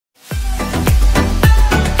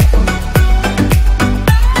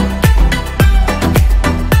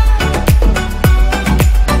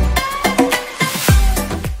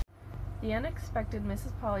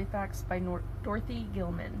Unexpected Mrs. Pollifax by Dorothy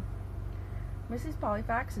Gilman. Mrs.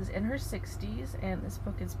 Pollifax is in her 60s, and this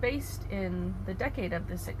book is based in the decade of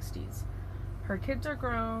the 60s. Her kids are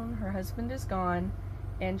grown, her husband is gone,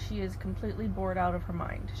 and she is completely bored out of her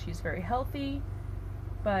mind. She's very healthy,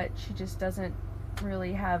 but she just doesn't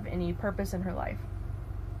really have any purpose in her life.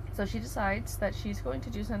 So she decides that she's going to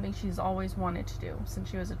do something she's always wanted to do since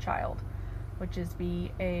she was a child, which is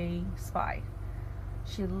be a spy.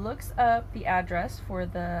 She looks up the address for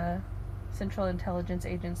the Central Intelligence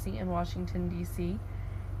Agency in Washington, D.C.,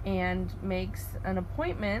 and makes an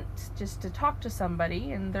appointment just to talk to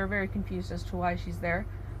somebody, and they're very confused as to why she's there,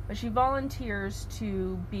 but she volunteers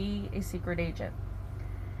to be a secret agent.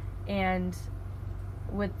 And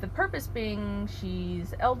with the purpose being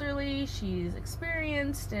she's elderly, she's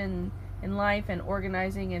experienced in life and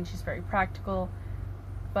organizing, and she's very practical,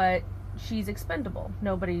 but she's expendable.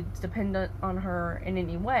 Nobody's dependent on her in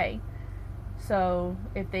any way. So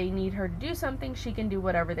if they need her to do something, she can do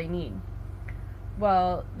whatever they need.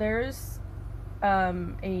 Well, there's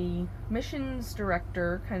a missions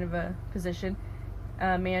director kind of a position,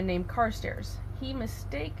 a man named Carstairs. He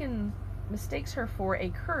mistakes her for a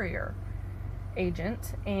courier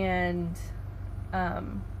agent and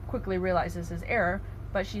quickly realizes his error,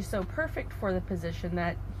 but she's so perfect for the position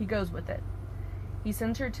that he goes with it. He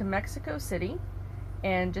sends her to Mexico City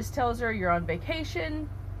and just tells her, you're on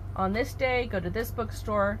vacation on this day, go to this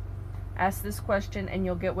bookstore, ask this question, and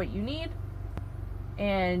you'll get what you need,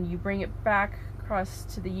 and you bring it back across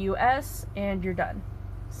to the US and you're done.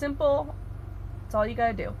 Simple. That's all you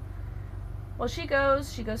gotta do. Well, she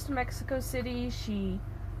goes to Mexico City. She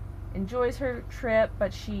enjoys her trip,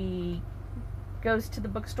 but she goes to the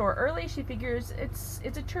bookstore early. She figures it's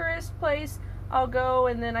a tourist place, I'll go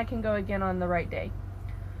and then I can go again on the right day.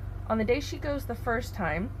 On the day she goes the first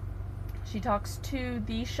time, she talks to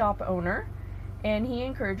the shop owner, and he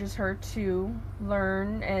encourages her to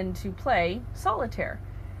learn and to play solitaire.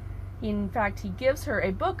 In fact, he gives her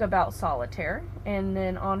a book about solitaire, and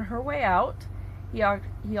then on her way out,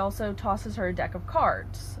 he also tosses her a deck of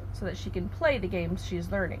cards so that she can play the games she's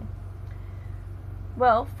learning.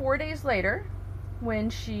 Well, 4 days later, when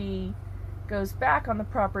she goes back on the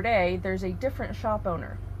proper day, there's a different shop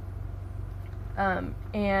owner.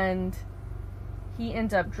 And he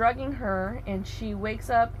ends up drugging her, and she wakes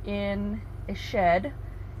up in a shed,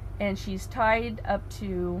 and she's tied up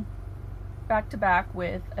to back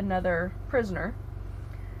with another prisoner,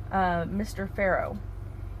 Mr. Farrow.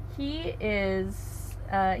 He's in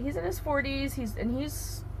his 40s.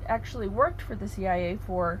 He's actually worked for the CIA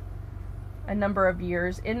for a number of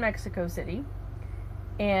years in Mexico City.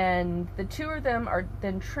 And the two of them are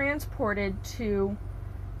then transported to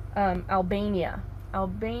Albania.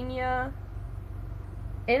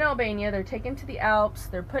 In Albania, they're taken to the Alps,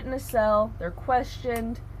 they're put in a cell, they're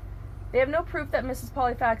questioned. They have no proof that Mrs.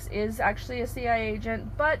 Pollifax is actually a CIA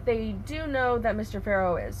agent, but they do know that Mr.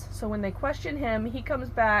 Farrow is. So when they question him, he comes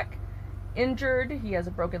back injured, he has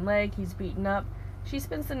a broken leg, he's beaten up. She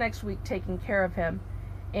spends the next week taking care of him,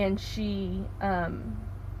 and she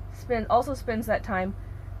also spends that time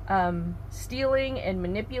stealing and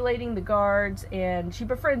manipulating the guards, and she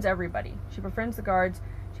befriends everybody. She befriends the guards,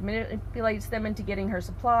 she manipulates them into getting her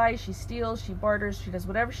supplies, she steals, she barters, she does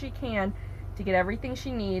whatever she can to get everything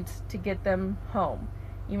she needs to get them home.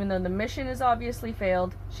 Even though the mission has obviously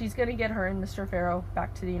failed, she's going to get her and Mr. Farrow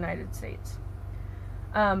back to the United States.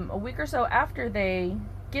 A week or so after they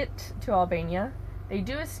get to Albania, they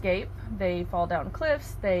do escape. They fall down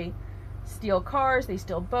cliffs, they steal cars, they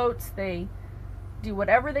steal boats, they do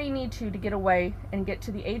whatever they need to get away and get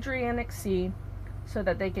to the Adriatic Sea so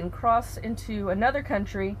that they can cross into another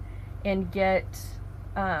country and get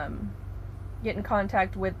in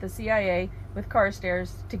contact with the CIA, with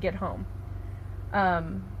Carstairs, to get home.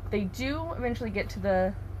 They do eventually get to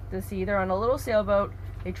the sea. They're on a little sailboat.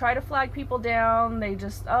 They try to flag people down. They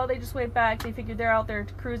just wave back. They figure they're out there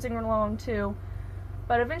cruising along too.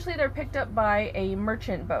 But eventually they're picked up by a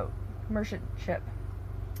merchant ship,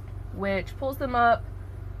 which pulls them up.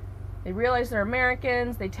 They realize they're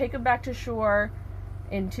Americans. They take them back to shore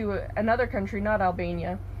into another country, not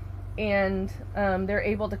Albania, and they're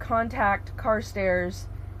able to contact Carstairs,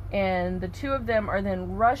 and the two of them are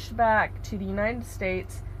then rushed back to the United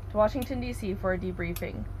States, to Washington, D.C. for a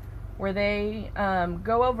debriefing, where they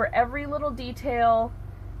go over every little detail,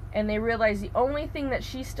 and they realize the only thing that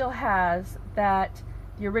she still has that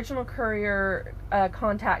the original courier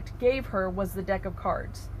contact gave her was the deck of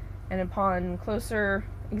cards. And upon closer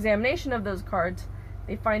examination of those cards,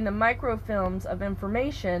 they find the microfilms of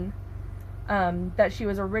information that she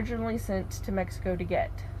was originally sent to Mexico to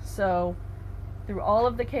get. So through all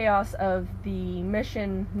of the chaos of the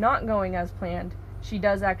mission not going as planned, she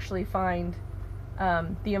does actually find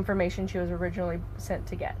the information she was originally sent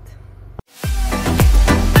to get.